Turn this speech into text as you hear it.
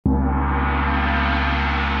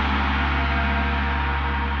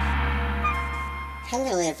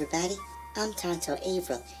Hello everybody, I'm Tonto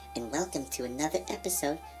Averill, and welcome to another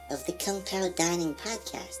episode of the Kung Pao Dining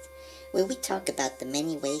Podcast, where we talk about the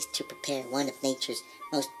many ways to prepare one of nature's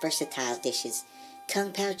most versatile dishes,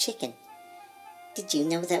 Kung Pao chicken. Did you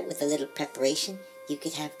know that with a little preparation, you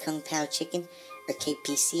could have Kung Pao chicken, or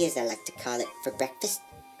KPC as I like to call it, for breakfast?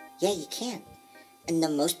 Yeah, you can. I know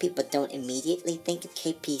most people don't immediately think of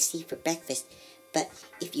KPC for breakfast, but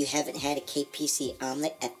if you haven't had a KPC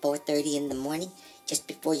omelet at 4:30 in the morning, just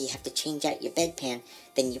before you have to change out your bedpan,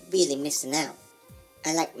 then you're really missing out.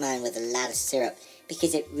 I like mine with a lot of syrup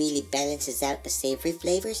because it really balances out the savory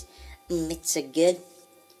flavors. It's so good.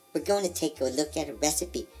 We're going to take a look at a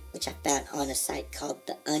recipe which I found on a site called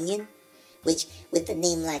The Onion, which with a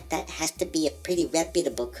name like that has to be a pretty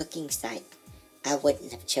reputable cooking site. I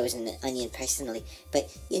wouldn't have chosen The Onion personally, but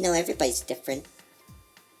everybody's different.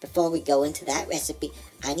 Before we go into that recipe,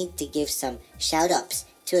 I need to give some shout-outs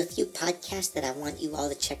to a few podcasts that I want you all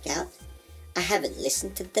to check out. I haven't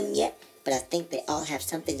listened to them yet, but I think they all have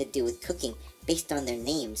something to do with cooking based on their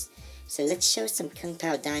names. So let's show some Kung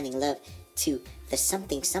Pao Dining love to the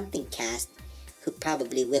Something Something cast, who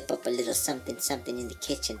probably whip up a little something something in the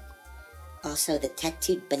kitchen. Also the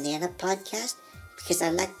Tattooed Banana podcast, because I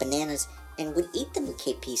like bananas and would eat them with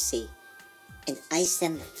KPC. And Ice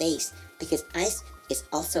and the Face, because ice is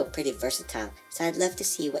also pretty versatile, so I'd love to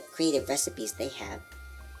see what creative recipes they have.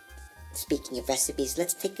 Speaking of recipes,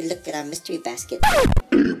 let's take a look at our mystery basket.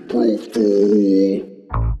 April Fool.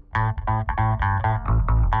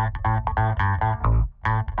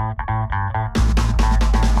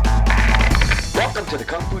 Welcome to the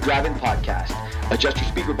Kung Fu Drive-In Podcast. Adjust your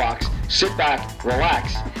speaker box, sit back,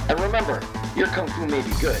 relax, and remember, your Kung Fu may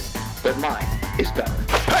be good, but mine is better.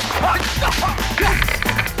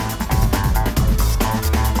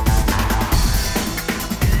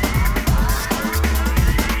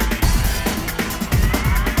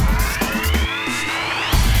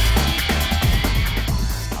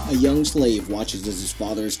 A young slave watches as his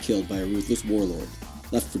father is killed by a ruthless warlord.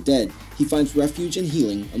 Left for dead, he finds refuge and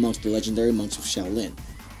healing amongst the legendary monks of Shaolin.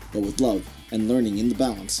 But with love and learning in the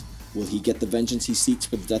balance, will he get the vengeance he seeks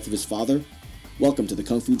for the death of his father? Welcome to the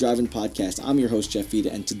Kung Fu Drive-In Podcast. I'm your host, Jeff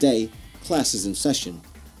Vita, and today, class is in session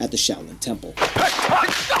at the Shaolin Temple.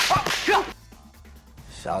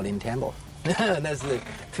 Shaolin Temple. That's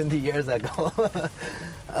 20 years ago.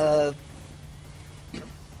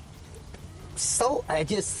 So I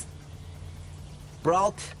just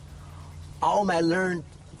brought all my learned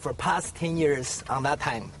for past 10 years on that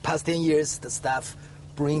time. Past 10 years, the stuff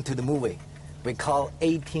bring to the movie. We call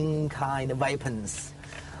 18 kind of weapons.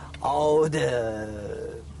 All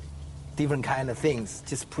the different kind of things,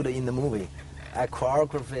 just put it in the movie. I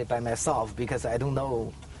choreograph it by myself because I don't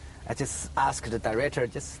know. I just ask the director,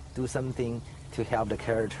 just do something to help the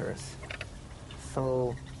characters.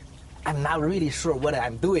 So I'm not really sure what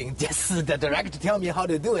I'm doing. Just the director tell me how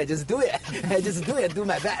to do it. Just do it. I just do it, do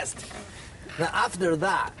my best. Then after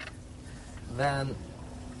that, then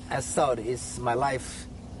I thought my life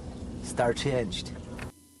start changed.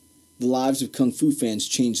 The lives of Kung Fu fans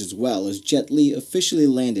changed as well as Jet Li officially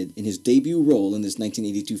landed in his debut role in this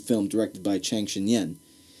 1982 film directed by Chang Shin-yen.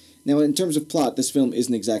 Now, in terms of plot, this film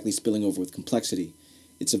isn't exactly spilling over with complexity.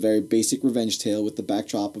 It's a very basic revenge tale with the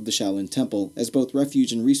backdrop of the Shaolin Temple as both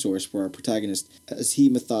refuge and resource for our protagonist as he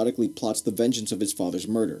methodically plots the vengeance of his father's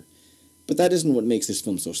murder. But that isn't what makes this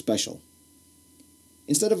film so special.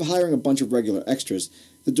 Instead of hiring a bunch of regular extras,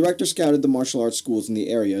 the director scouted the martial arts schools in the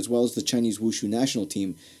area as well as the Chinese Wushu national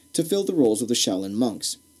team to fill the roles of the Shaolin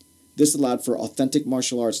monks. This allowed for authentic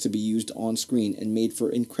martial arts to be used on screen and made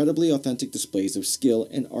for incredibly authentic displays of skill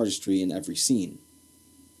and artistry in every scene.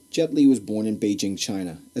 Jet Li was born in Beijing,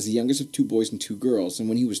 China, as the youngest of two boys and two girls, and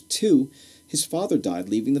when he was 2, his father died,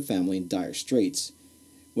 leaving the family in dire straits.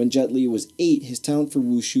 When Jet Li was 8, his talent for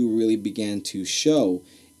Wushu really began to show,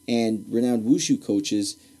 and renowned Wushu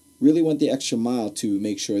coaches really went the extra mile to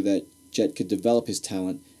make sure that Jet could develop his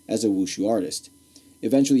talent as a Wushu artist.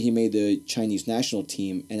 Eventually, he made the Chinese national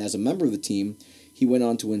team, and as a member of the team, he went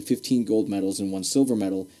on to win 15 gold medals and 1 silver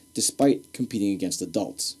medal, despite competing against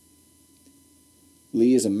adults.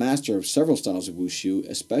 Li is a master of several styles of Wushu,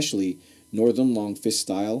 especially Northern Long Fist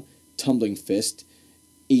style, Tumbling Fist,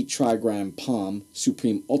 8 Trigram Palm,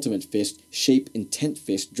 Supreme Ultimate Fist, Shape Intent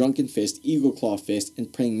Fist, Drunken Fist, Eagle Claw Fist,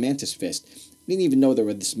 and Praying Mantis Fist. I didn't even know there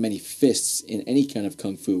were this many fists in any kind of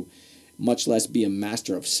Kung Fu, much less be a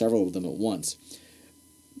master of several of them at once.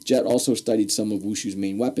 Jet also studied some of Wushu's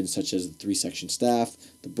main weapons, such as the 3-section staff,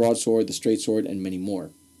 the broadsword, the straight sword, and many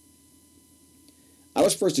more. I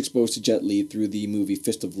was first exposed to Jet Li through the movie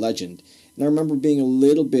Fist of Legend, and I remember being a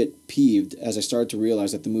little bit peeved as I started to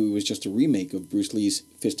realize that the movie was just a remake of Bruce Lee's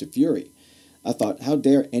Fist of Fury. I thought, how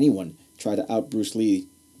dare anyone try to out Bruce Lee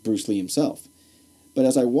himself? But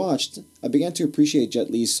as I watched, I began to appreciate Jet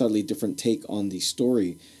Li's subtly different take on the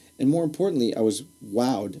story, and more importantly, I was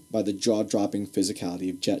wowed by the jaw-dropping physicality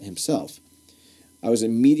of Jet himself. I was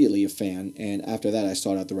immediately a fan, and after that I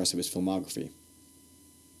sought out the rest of his filmography.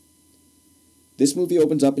 This movie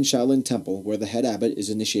opens up in Shaolin Temple, where the head abbot is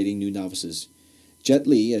initiating new novices. Jet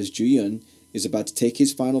Li, as Ju Yun, is about to take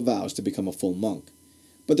his final vows to become a full monk.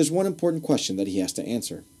 But there's one important question that he has to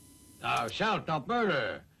answer. Thou shalt not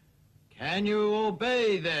murder. Can you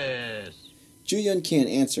obey this? Ju Yun can't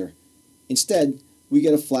answer. Instead, we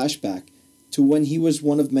get a flashback to when he was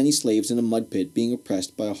one of many slaves in a mud pit being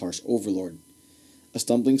oppressed by a harsh overlord. A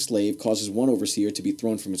stumbling slave causes one overseer to be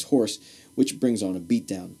thrown from his horse, which brings on a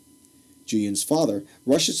beatdown. Ju Yun's father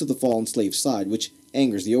rushes to the fallen slave's side, which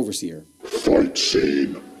angers the overseer. Fight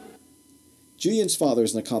scene. Ju Yun's father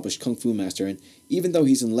is an accomplished kung fu master, and even though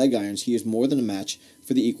he's in leg irons, he is more than a match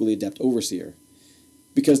for the equally adept overseer.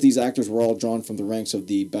 Because these actors were all drawn from the ranks of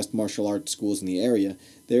the best martial arts schools in the area,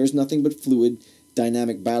 there is nothing but fluid,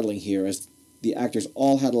 dynamic battling here, as the actors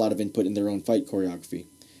all had a lot of input in their own fight choreography.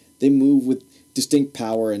 They move with distinct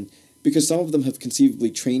power, and because some of them have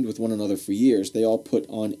conceivably trained with one another for years, they all put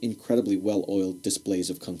on incredibly well-oiled displays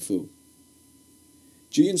of kung fu.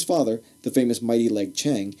 Ju Yun's father, the famous Mighty Leg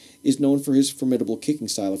Chang, is known for his formidable kicking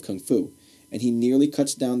style of kung fu, and he nearly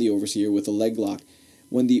cuts down the overseer with a leg lock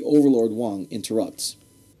when the overlord Wang interrupts.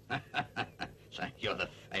 So you're the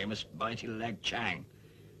famous Mighty Leg Chang.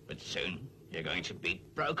 But soon you're going to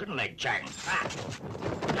beat Broken Leg Chang.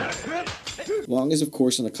 Wang is of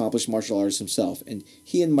course an accomplished martial artist himself, and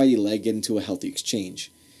he and Mighty Leg get into a healthy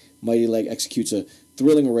exchange. Mighty Leg executes a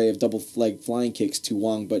thrilling array of double leg flying kicks to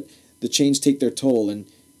Wang, but the chains take their toll, and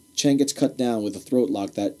Chang gets cut down with a throat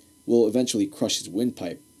lock that will eventually crush his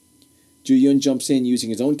windpipe. Ju Yun jumps in using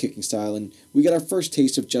his own kicking style, and we get our first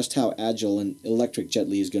taste of just how agile and electric Jet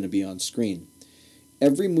Li is going to be on screen.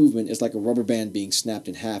 Every movement is like a rubber band being snapped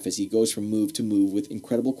in half as he goes from move to move with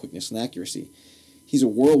incredible quickness and accuracy. He's a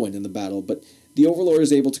whirlwind in the battle, but the Overlord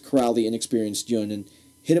is able to corral the inexperienced Yun and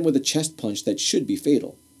hit him with a chest punch that should be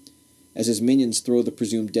fatal. As his minions throw the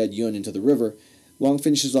presumed dead Yun into the river, Wang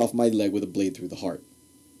finishes off Mighty Leg with a blade through the heart.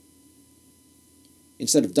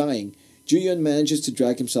 Instead of dying, Ju Yun manages to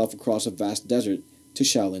drag himself across a vast desert to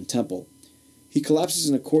Shaolin Temple. He collapses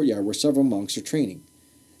in a courtyard where several monks are training.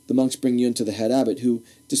 The monks bring Yun to the head abbot, who,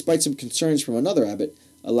 despite some concerns from another abbot,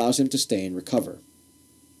 allows him to stay and recover.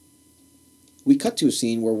 We cut to a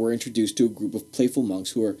scene where we're introduced to a group of playful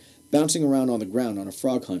monks who are bouncing around on the ground on a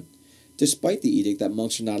frog hunt, despite the edict that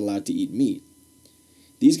monks are not allowed to eat meat.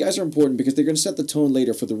 These guys are important because they're going to set the tone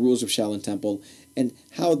later for the rules of Shaolin Temple and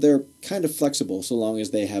how they're kind of flexible so long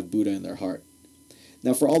as they have Buddha in their heart.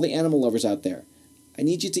 Now, for all the animal lovers out there, I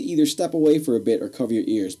need you to either step away for a bit or cover your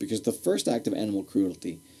ears, because the first act of animal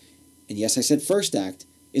cruelty, and yes, I said first act,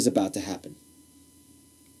 is about to happen.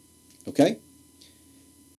 Okay?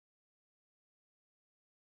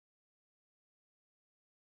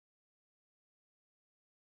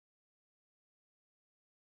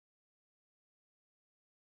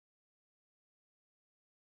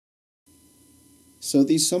 So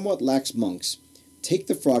these somewhat lax monks take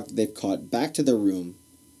the frog that they've caught back to their room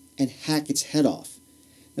and hack its head off.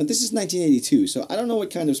 Now this is 1982, so I don't know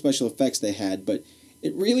what kind of special effects they had, but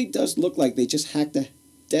it really does look like they just hacked a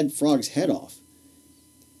dead frog's head off.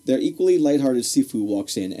 Their equally lighthearted Sifu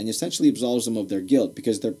walks in and essentially absolves them of their guilt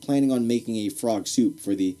because they're planning on making a frog soup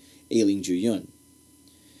for the ailing Ju Yun.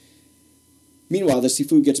 Meanwhile, the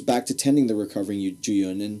Sifu gets back to tending the recovering Ju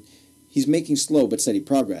Yun, and he's making slow but steady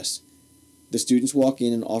progress. The students walk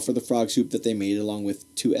in and offer the frog soup that they made along with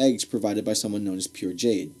 2 eggs provided by someone known as Pure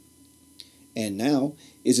Jade. And now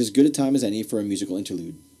is as good a time as any for a musical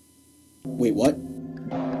interlude. Wait, what?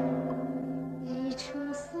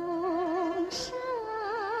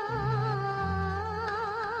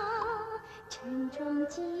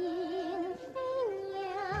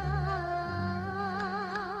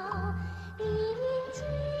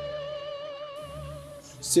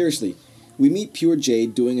 Seriously, we meet Pure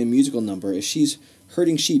Jade doing a musical number as she's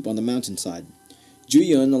herding sheep on the mountainside. Ju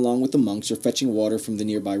Yun, along with the monks, are fetching water from the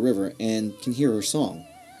nearby river and can hear her song.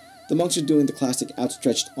 The monks are doing the classic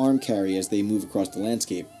outstretched arm carry as they move across the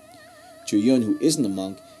landscape. Ju Yun, who isn't a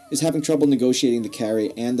monk, is having trouble negotiating the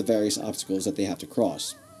carry and the various obstacles that they have to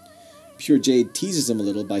cross. Pure Jade teases him a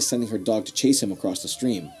little by sending her dog to chase him across the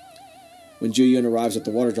stream. When Ju Yun arrives at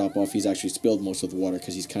the water drop-off, he's actually spilled most of the water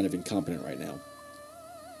because he's kind of incompetent right now.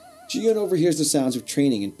 Ju-yun overhears the sounds of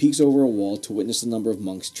training and peeks over a wall to witness a number of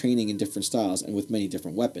monks training in different styles and with many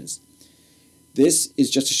different weapons. This is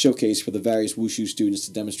just a showcase for the various wushu students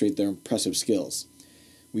to demonstrate their impressive skills.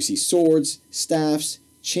 We see swords, staffs,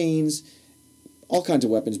 chains, all kinds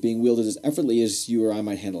of weapons being wielded as effortlessly as you or I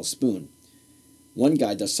might handle a spoon. One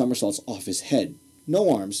guy does somersaults off his head.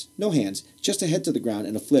 No arms, no hands, just a head to the ground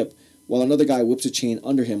and a flip, while another guy whips a chain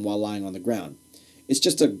under him while lying on the ground. It's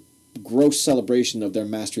just a gross celebration of their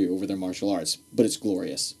mastery over their martial arts, but it's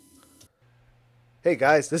glorious. Hey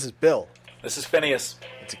guys, this is Bill. This is Phineas.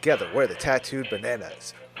 And together we're the Tattooed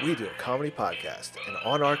Bananas. We do a comedy podcast, and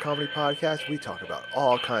on our comedy podcast we talk about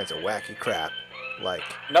all kinds of wacky crap, like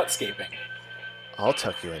Nutscaping. I'll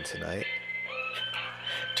tuck you in tonight.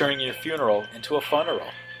 Turning your funeral into a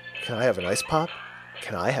funeral. Can I have an ice pop?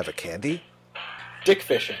 Can I have a candy? Dick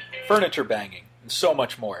fishing, furniture banging, and so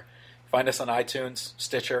much more. Find us on iTunes,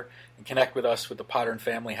 Stitcher, and connect with us with the Potter and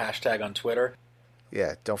Family hashtag on Twitter.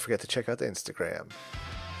 Yeah, don't forget to check out the Instagram.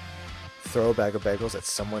 Throw a bag of bagels at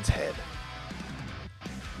someone's head.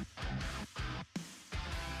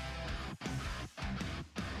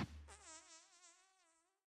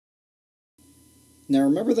 Now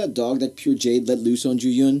remember that dog that Pure Jade let loose on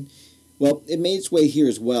Ju-yun? Well, it made its way here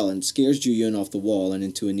as well and scares Ju-yun off the wall and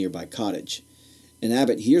into a nearby cottage. An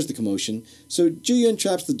abbot hears the commotion, so Ju-yun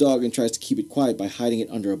traps the dog and tries to keep it quiet by hiding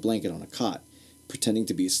it under a blanket on a cot, pretending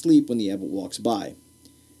to be asleep when the abbot walks by.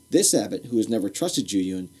 This abbot, who has never trusted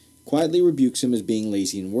Ju-yun, quietly rebukes him as being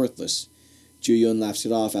lazy and worthless. Ju-yun laughs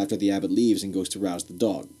it off after the abbot leaves and goes to rouse the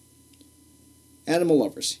dog. Animal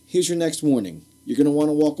lovers, here's your next warning. You're going to want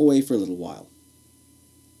to walk away for a little while.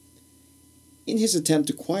 In his attempt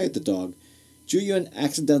to quiet the dog, Ju-yun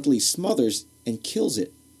accidentally smothers and kills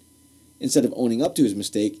it. Instead of owning up to his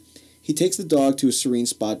mistake, he takes the dog to a serene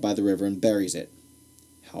spot by the river and buries it.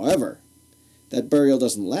 However, that burial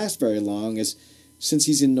doesn't last very long, as since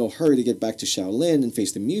he's in no hurry to get back to Shaolin and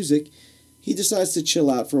face the music, he decides to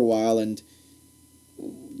chill out for a while and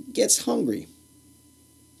gets hungry.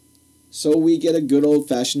 So we get a good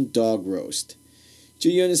old-fashioned dog roast.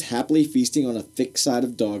 Ju-yun is happily feasting on a thick side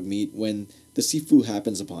of dog meat when the Sifu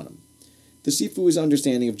happens upon him. The Sifu is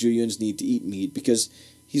understanding of Ju-yun's need to eat meat because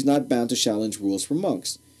he's not bound to Shaolin's rules for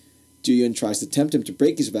monks. Ju-yun tries to tempt him to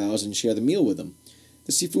break his vows and share the meal with him.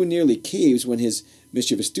 The Sifu nearly caves when his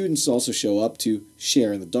mischievous students also show up to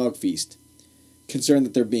share in the dog feast. Concerned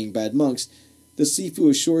that they're being bad monks, the Sifu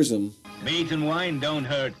assures them, Meat and wine don't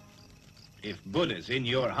hurt if Buddha's in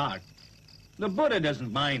your heart. The Buddha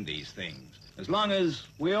doesn't mind these things, as long as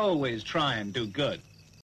we always try and do good.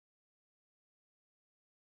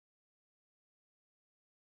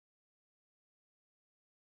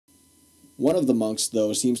 One of the monks,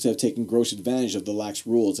 though, seems to have taken gross advantage of the lax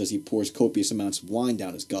rules as he pours copious amounts of wine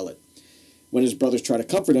down his gullet. When his brothers try to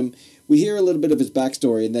comfort him, we hear a little bit of his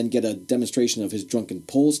backstory and then get a demonstration of his drunken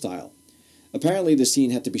pole style. Apparently the scene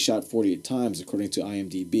had to be shot 48 times, according to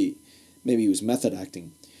IMDb. Maybe he was method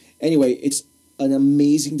acting. Anyway, it's an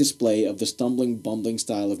amazing display of the stumbling, bumbling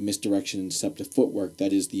style of misdirection and deceptive footwork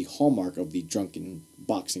that is the hallmark of the drunken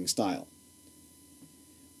boxing style.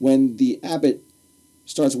 When the abbot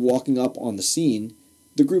starts walking up on the scene,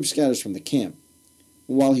 the group scatters from the camp.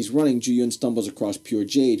 While he's running, Ju-yun stumbles across Pure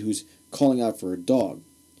Jade, who's calling out for her dog.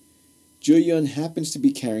 Ju-yun happens to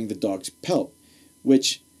be carrying the dog's pelt,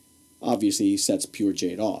 which obviously sets Pure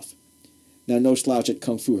Jade off. Now, no slouch at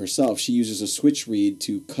Kung Fu herself, she uses a switch reed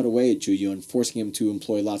to cut away at Ju-yun, forcing him to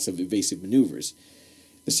employ lots of evasive maneuvers.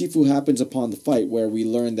 The Sifu happens upon the fight, where we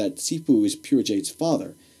learn that Sifu is Pure Jade's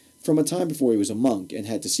father, from a time before he was a monk and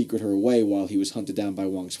had to secret her away while he was hunted down by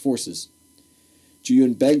Wang's forces.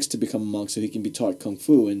 Ju-yun begs to become a monk so he can be taught Kung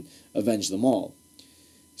Fu and avenge them all.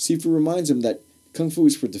 Sifu reminds him that Kung Fu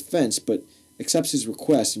is for defense, but accepts his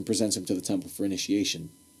request and presents him to the temple for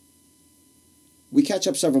initiation. We catch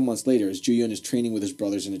up several months later as Ju-yun is training with his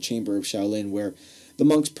brothers in a chamber of Shaolin where the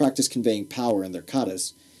monks practice conveying power in their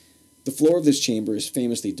katas. The floor of this chamber is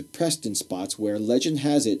famously depressed in spots where legend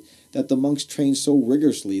has it that the monks train so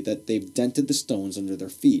rigorously that they've dented the stones under their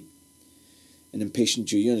feet. An impatient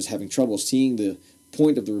Ju-yun is having trouble seeing the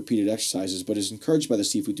point of the repeated exercises, but is encouraged by the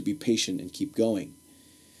Sifu to be patient and keep going.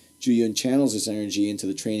 Ju-yun channels his energy into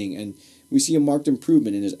the training, and we see a marked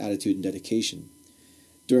improvement in his attitude and dedication.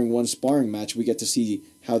 During one sparring match, we get to see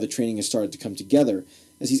how the training has started to come together,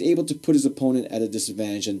 as he's able to put his opponent at a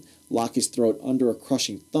disadvantage and lock his throat under a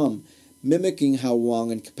crushing thumb, mimicking how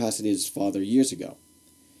Wang incapacitated his father years ago.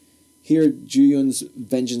 Here, Ju-yun's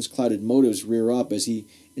vengeance-clouded motives rear up as he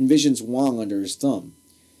envisions Wang under his thumb.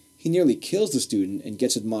 He nearly kills the student and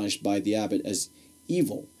gets admonished by the abbot as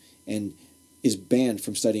evil and is banned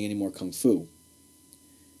from studying any more Kung Fu.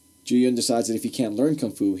 Zhu Yun decides that if he can't learn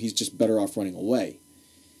Kung Fu, he's just better off running away.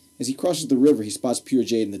 As he crosses the river, he spots Pure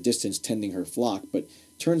Jade in the distance tending her flock, but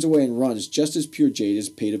turns away and runs just as Pure Jade is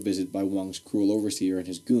paid a visit by Wong's cruel overseer and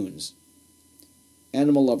his goons.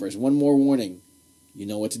 Animal lovers, one more warning. You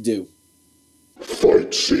know what to do.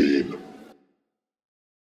 Fight scene.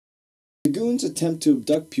 The goons attempt to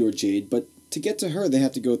abduct Pure Jade, but to get to her they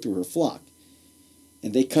have to go through her flock.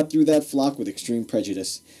 And they cut through that flock with extreme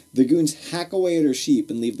prejudice. The goons hack away at her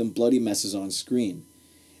sheep and leave them bloody messes on screen.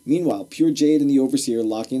 Meanwhile, Pure Jade and the Overseer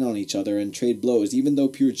lock in on each other and trade blows even though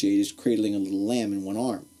Pure Jade is cradling a little lamb in one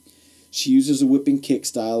arm. She uses a whipping kick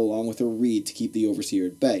style along with her reed to keep the Overseer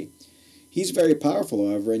at bay. He's very powerful,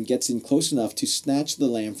 however, and gets in close enough to snatch the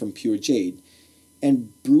lamb from Pure Jade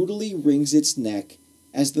and brutally wrings its neck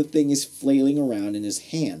as the thing is flailing around in his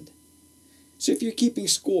hand. So if you're keeping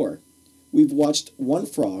score, we've watched 1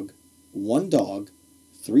 frog, 1 dog,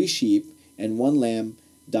 3 sheep, and 1 lamb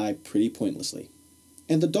die pretty pointlessly.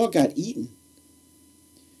 And the dog got eaten.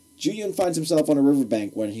 Zhu Yun finds himself on a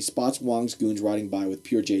riverbank when he spots Wong's goons riding by with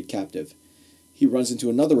Pure Jade captive. He runs into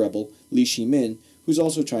another rebel, Li Shimin, who's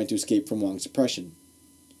also trying to escape from Wong's oppression.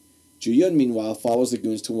 Zhu Yun, meanwhile, follows the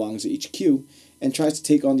goons to Wong's HQ and tries to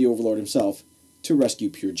take on the Overlord himself to rescue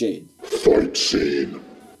Pure Jade. Fight scene.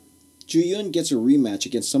 Zhu Yun gets a rematch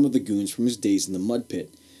against some of the goons from his days in the mud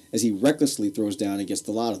pit, as he recklessly throws down against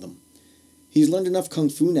a lot of them. He's learned enough Kung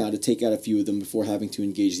Fu now to take out a few of them before having to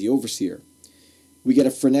engage the Overseer. We get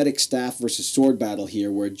a frenetic staff versus sword battle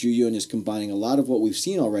here where Zhu Yun is combining a lot of what we've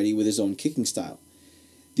seen already with his own kicking style.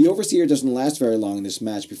 The Overseer doesn't last very long in this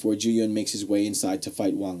match before Zhu Yun makes his way inside to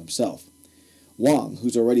fight Wong himself. Wong,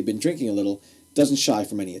 who's already been drinking a little, doesn't shy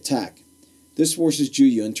from any attack. This forces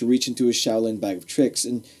Zhu Yun to reach into his Shaolin bag of tricks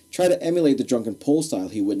and try to emulate the drunken pole style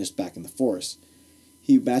he witnessed back in the forest.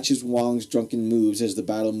 He matches Wong's drunken moves as the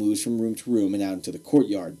battle moves from room to room and out into the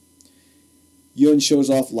courtyard. Yun shows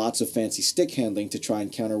off lots of fancy stick handling to try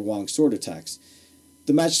and counter Wong's sword attacks.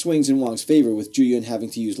 The match swings in Wong's favor, with Zhu Yun having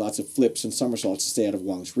to use lots of flips and somersaults to stay out of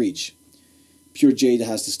Wong's reach. Pure Jade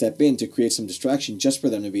has to step in to create some distraction just for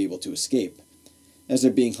them to be able to escape. As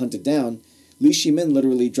they're being hunted down, Li Shimin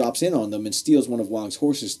literally drops in on them and steals one of Wong's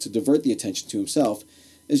horses to divert the attention to himself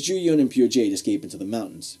as Zhu Yun and Pure Jade escape into the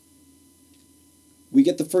mountains. We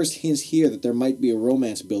get the first hints here that there might be a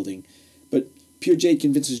romance building, but Pure Jade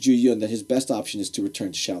convinces Zhu Yun that his best option is to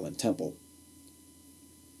return to Shaolin Temple.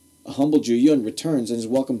 A humble Zhu Yun returns and is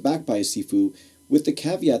welcomed back by his Sifu with the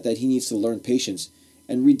caveat that he needs to learn patience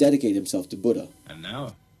and rededicate himself to Buddha. And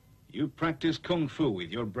now, you practice Kung Fu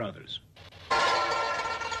with your brothers.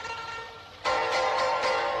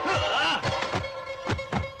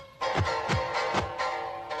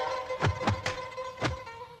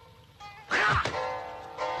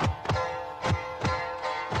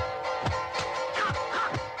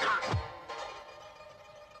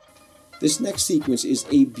 This next sequence is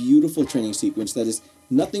a beautiful training sequence that is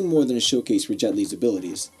nothing more than a showcase for Jet Li's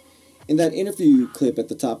abilities. In that interview clip at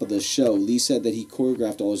the top of the show, Li said that he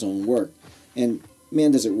choreographed all his own work, and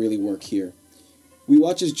man does it really work here. We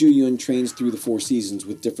watch as Zhu Yun trains through the 4 seasons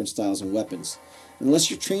with different styles and weapons. And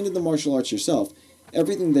unless you're trained in the martial arts yourself,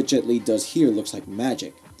 everything that Jet Li does here looks like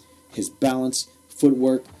magic. His balance,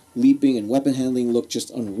 footwork, leaping, and weapon handling look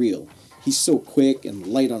just unreal. He's so quick and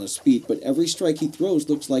light on his feet, but every strike he throws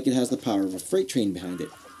looks like it has the power of a freight train behind it.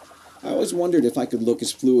 I always wondered if I could look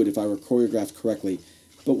as fluid if I were choreographed correctly,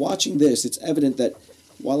 but watching this, it's evident that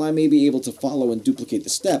while I may be able to follow and duplicate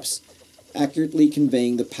the steps, accurately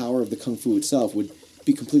conveying the power of the Kung Fu itself would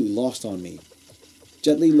be completely lost on me.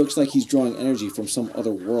 Jet Li looks like he's drawing energy from some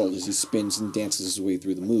other world as he spins and dances his way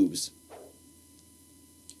through the moves.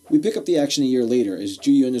 We pick up the action a year later as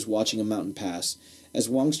Zhu Yun is watching a mountain pass as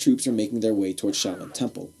Wong's troops are making their way towards Shaolin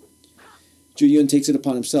Temple. Zhu Yun takes it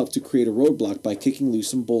upon himself to create a roadblock by kicking loose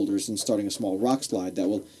some boulders and starting a small rock slide that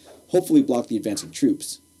will hopefully block the advancing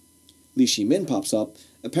troops. Li Shimin pops up,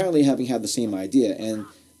 apparently having had the same idea, and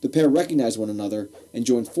the pair recognize one another and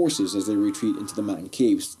join forces as they retreat into the mountain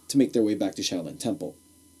caves to make their way back to Shaolin Temple.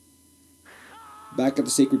 Back at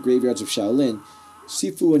the sacred graveyards of Shaolin,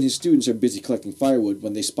 Sifu and his students are busy collecting firewood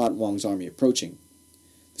when they spot Wong's army approaching.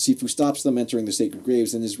 The Sifu stops them entering the sacred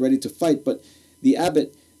graves and is ready to fight, but the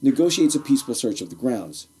abbot negotiates a peaceful search of the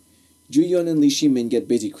grounds. Zhu Yun and Li Shimin get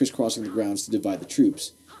busy crisscrossing the grounds to divide the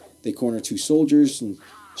troops. They corner 2 soldiers and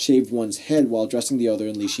shave one's head while dressing the other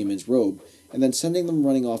in Li Shimin's robe, and then sending them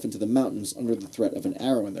running off into the mountains under the threat of an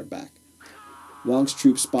arrow in their back. Wong's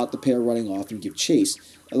troops spot the pair running off and give chase,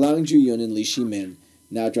 allowing Zhu Yun and Li Shimin,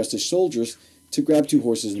 now dressed as soldiers, to grab 2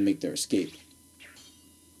 horses and make their escape.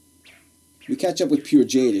 We catch up with Pure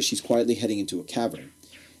Jade as she's quietly heading into a cavern.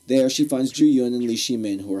 There, she finds Zhu Yun and Li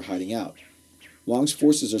Shimin, who are hiding out. Wang's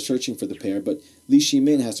forces are searching for the pair, but Li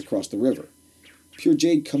Shimin has to cross the river. Pure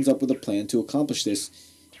Jade comes up with a plan to accomplish this,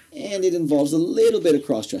 and it involves a little bit of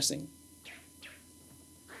cross-dressing.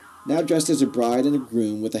 Now dressed as a bride and a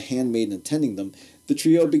groom with a handmaiden attending them, the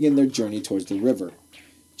trio begin their journey towards the river.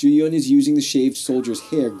 Zhu Yun is using the shaved soldier's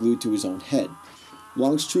hair glued to his own head.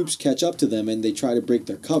 Wang's troops catch up to them and they try to break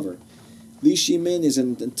their cover. Li Shimin is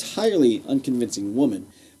an entirely unconvincing woman,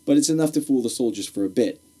 but it's enough to fool the soldiers for a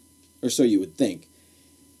bit. Or so you would think.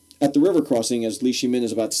 At the river crossing, as Li Shimin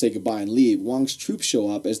is about to say goodbye and leave, Wang's troops show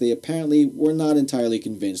up as they apparently were not entirely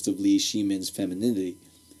convinced of Li Shimin's femininity.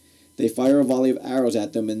 They fire a volley of arrows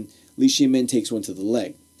at them and Li Shimin takes one to the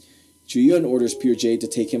leg. Zhu Yun orders Pure Jade to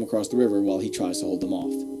take him across the river while he tries to hold them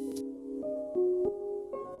off.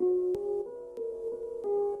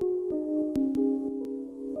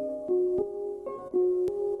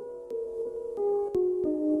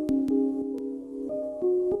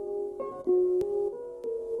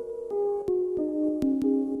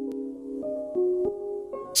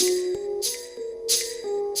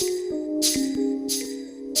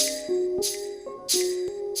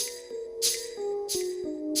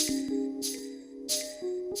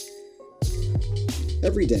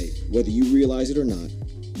 Every day, whether you realize it or not,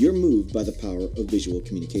 you're moved by the power of visual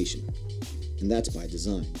communication. And that's by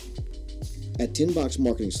design. At Tinbox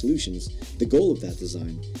Marketing Solutions, the goal of that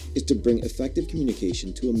design is to bring effective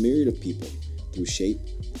communication to a myriad of people through shape,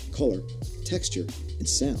 color, texture, and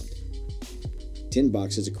sound.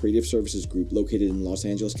 Tinbox is a creative services group located in Los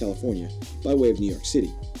Angeles, California, by way of New York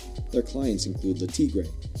City. Their clients include Le Tigre,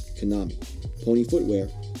 Konami, Pony Footwear,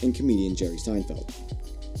 and comedian Jerry Seinfeld.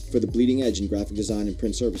 For the bleeding edge in graphic design and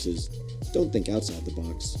print services, don't think outside the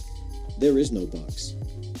box. There is no box.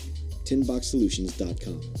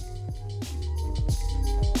 Tinboxsolutions.com.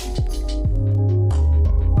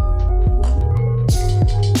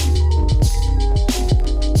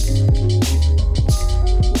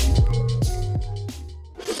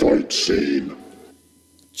 Fight scene.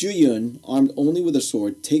 Zhu Yun, armed only with a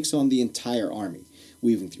sword, takes on the entire army,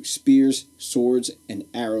 weaving through spears, swords, and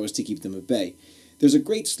arrows to keep them at bay. There's a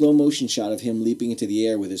great slow-motion shot of him leaping into the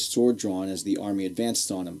air with his sword drawn as the army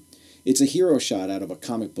advances on him. It's a hero shot out of a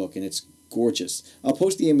comic book, and it's gorgeous. I'll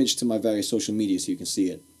post the image to my various social media so you can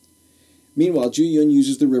see it. Meanwhile, Zhu Yun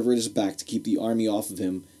uses the river at his back to keep the army off of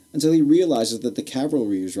him until he realizes that the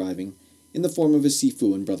cavalry is arriving in the form of his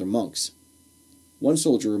Sifu and brother monks. One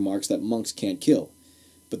soldier remarks that monks can't kill,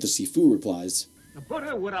 but the Sifu replies, The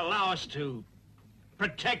Buddha would allow us to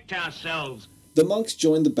protect ourselves. The monks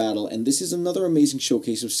join the battle, and this is another amazing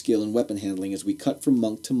showcase of skill and weapon handling as we cut from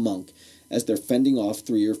monk to monk as they're fending off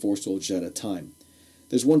 3 or 4 soldiers at a time.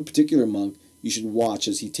 There's one particular monk you should watch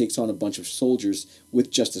as he takes on a bunch of soldiers with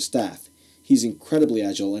just a staff. He's incredibly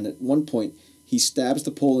agile, and at one point he stabs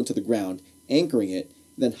the pole into the ground, anchoring it,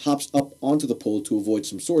 then hops up onto the pole to avoid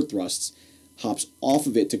some sword thrusts, hops off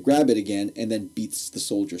of it to grab it again, and then beats the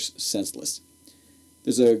soldiers senseless.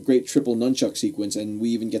 There's a great triple nunchuck sequence, and we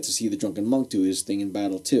even get to see the drunken monk do his thing in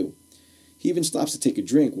battle too. He even stops to take a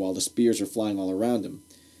drink while the spears are flying all around him.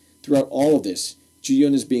 Throughout all of this, Zhu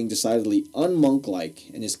Yun is being decidedly un-monk-like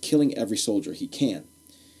and is killing every soldier he can.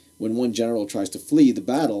 When one general tries to flee the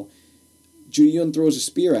battle, Zhu Yun throws a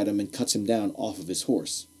spear at him and cuts him down off of his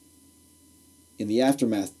horse. In the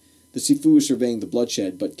aftermath, the Sifu is surveying the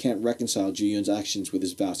bloodshed but can't reconcile Zhu Yun's actions with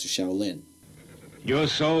his vows to Shaolin. Your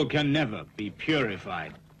soul can never be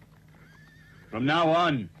purified. From now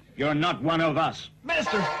on, you're not one of us.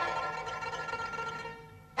 Master!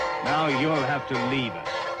 Now you'll have to leave us.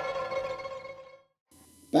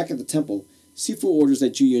 Back at the temple, Sifu orders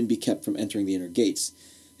that Zhu Yun be kept from entering the inner gates.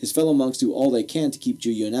 His fellow monks do all they can to keep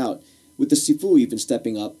Zhu Yun out, with the Sifu even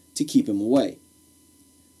stepping up to keep him away.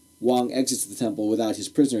 Wang exits the temple without his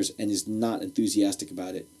prisoners and is not enthusiastic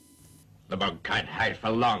about it. The bug can't hide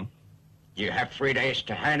for long. You have 3 days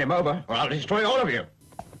to hand him over, or I'll destroy all of you.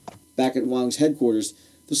 Back at Wang's headquarters,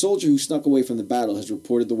 the soldier who snuck away from the battle has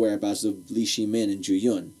reported the whereabouts of Li Shimin and Zhu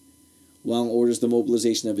Yun. Wang orders the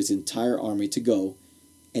mobilization of his entire army to go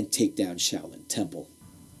and take down Shaolin Temple.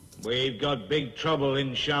 We've got big trouble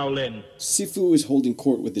in Shaolin. Sifu is holding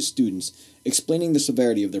court with his students, explaining the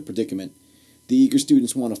severity of their predicament. The eager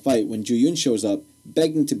students want to fight when Zhu Yun shows up,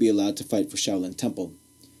 begging to be allowed to fight for Shaolin Temple.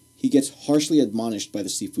 He gets harshly admonished by the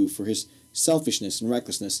Sifu for his selfishness and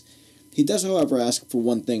recklessness. He does, however, ask for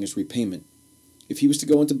one thing as repayment. If he was to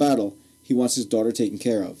go into battle, he wants his daughter taken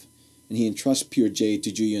care of, and he entrusts Pure Jade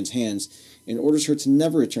to Zhu Yun's hands and orders her to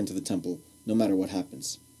never return to the temple, no matter what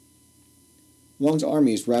happens. Wang's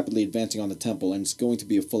army is rapidly advancing on the temple, and it's going to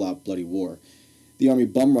be a full-out bloody war. The army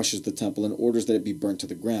bum rushes the temple and orders that it be burnt to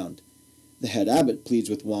the ground. The head abbot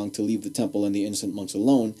pleads with Wang to leave the temple and the innocent monks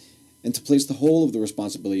alone, and to place the whole of the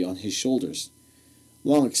responsibility on his shoulders.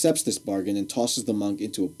 Wang accepts this bargain and tosses the monk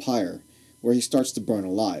into a pyre, where he starts to burn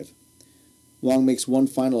alive. Wang makes one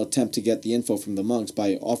final attempt to get the info from the monks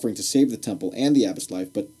by offering to save the temple and the abbot's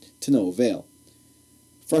life, but to no avail.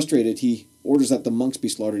 Frustrated, he orders that the monks be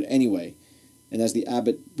slaughtered anyway, and as the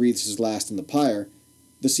abbot breathes his last in the pyre,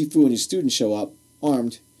 the Sifu and his students show up,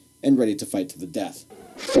 armed, and ready to fight to the death.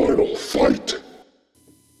 Final fight.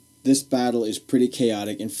 This battle is pretty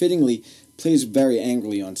chaotic and fittingly plays very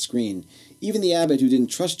angrily on screen. Even the abbot who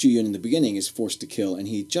didn't trust Ju-Yun in the beginning is forced to kill, and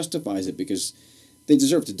he justifies it because they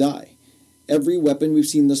deserve to die. Every weapon we've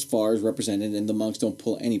seen thus far is represented, and the monks don't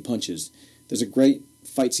pull any punches. There's a great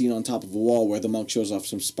fight scene on top of a wall where the monk shows off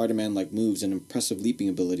some Spider-Man-like moves and impressive leaping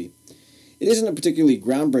ability. It isn't a particularly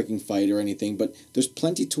groundbreaking fight or anything, but there's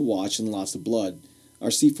plenty to watch and lots of blood. Our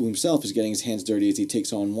Sifu himself is getting his hands dirty as he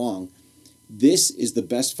takes on Wang. This is the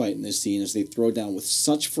best fight in this scene as they throw down with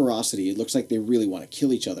such ferocity it looks like they really want to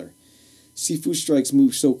kill each other. Sifu strikes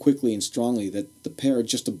move so quickly and strongly that the pair are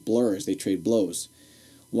just a blur as they trade blows.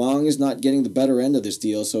 Wang is not getting the better end of this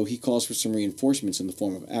deal, so he calls for some reinforcements in the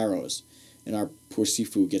form of arrows, and our poor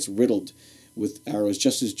Sifu gets riddled with arrows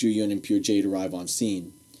just as Ju-Yun and Pure Jade arrive on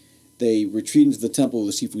scene. They retreat into the temple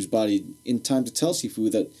with Sifu's body in time to tell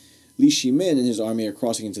Sifu that Li Shimin and his army are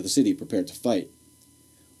crossing into the city prepared to fight.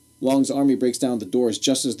 Wang's army breaks down the doors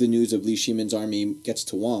just as the news of Li Shimin's army gets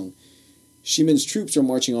to Wang. Shimin's troops are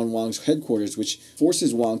marching on Wang's headquarters, which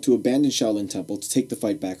forces Wang to abandon Shaolin Temple to take the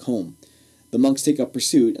fight back home. The monks take up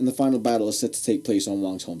pursuit, and the final battle is set to take place on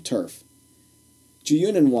Wang's home turf.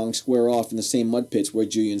 Ju-Yun and Wang square off in the same mud pits where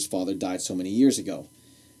Ju-Yun's father died so many years ago.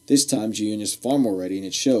 This time, Ju-Yun is far more ready, and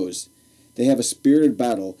it shows. They have a spirited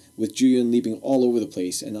battle, with Ju-Yun leaping all over the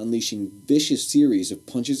place and unleashing vicious series of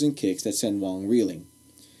punches and kicks that send Wang reeling.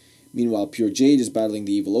 Meanwhile, Pure Jade is battling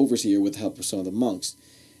the evil overseer with the help of some of the monks.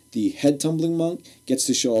 The head-tumbling monk gets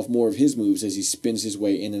to show off more of his moves as he spins his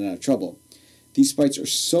way in and out of trouble. These fights are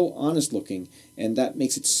so honest-looking, and that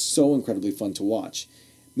makes it so incredibly fun to watch.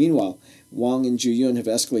 Meanwhile, Wang and Ju-Yun have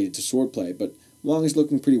escalated to swordplay, but Wang is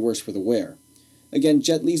looking pretty worse for the wear. Again,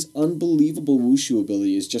 Jet Li's unbelievable wushu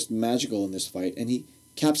ability is just magical in this fight, and he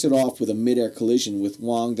caps it off with a mid-air collision with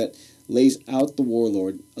Wang that lays out the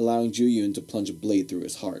warlord, allowing Ju-Yun to plunge a blade through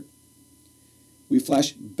his heart. We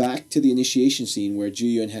flash back to the initiation scene where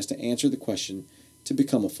Ju-Yun has to answer the question to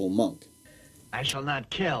become a full monk. I shall not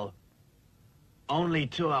kill, only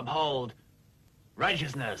to uphold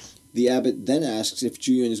righteousness. The abbot then asks if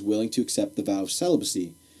Ju-Yun is willing to accept the vow of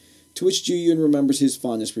celibacy, to which Ju-Yun remembers his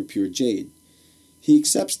fondness for Pure Jade. He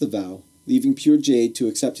accepts the vow, leaving Pure Jade to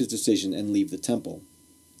accept his decision and leave the temple.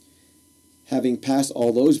 Having passed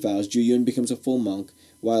all those vows, Ju-Yun becomes a full monk,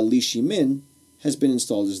 while Li Shimin has been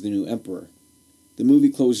installed as the new emperor. The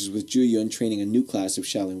movie closes with Ju-Yun training a new class of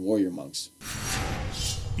Shaolin warrior monks.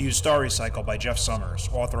 The used Story Cycle by Jeff Summers,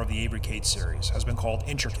 author of the Avery Cade series, has been called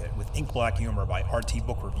intricate with ink-black humor by RT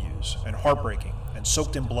Book Reviews, and heartbreaking and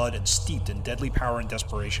soaked in blood and steeped in deadly power and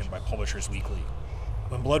desperation by Publishers Weekly.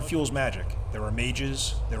 When blood fuels magic, there are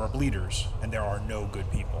mages, there are bleeders, and there are no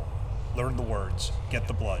good people. Learn the words, get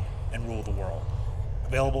the blood, and rule the world.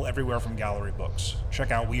 Available everywhere from Gallery Books.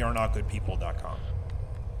 Check out wearenotgoodpeople.com.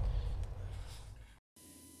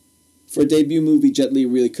 For a debut movie, Jet Li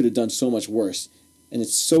really could have done so much worse, and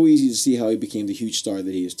it's so easy to see how he became the huge star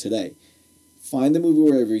that he is today. Find the movie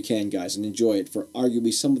wherever you can, guys, and enjoy it for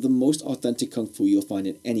arguably some of the most authentic kung fu you'll find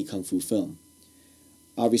in any kung fu film.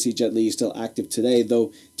 Obviously, Jet Li is still active today,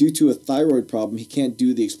 though due to a thyroid problem, he can't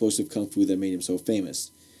do the explosive kung fu that made him so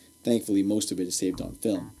famous. Thankfully, most of it is saved on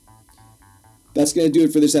film. That's going to do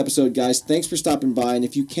it for this episode, guys. Thanks for stopping by, and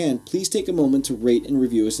if you can, please take a moment to rate and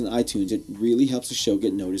review us on iTunes. It really helps the show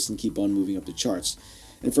get noticed and keep on moving up the charts.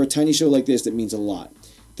 And for a tiny show like this, that means a lot.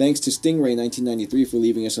 Thanks to Stingray1993 for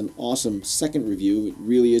leaving us an awesome second review. It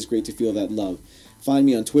really is great to feel that love. Find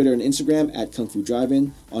me on Twitter and Instagram at Kung Fu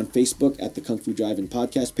Drive-In, on Facebook at the Kung Fu Drive-In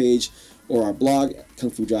podcast page, or our blog at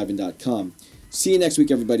kungfudrivein.com. See you next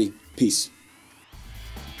week, everybody. Peace.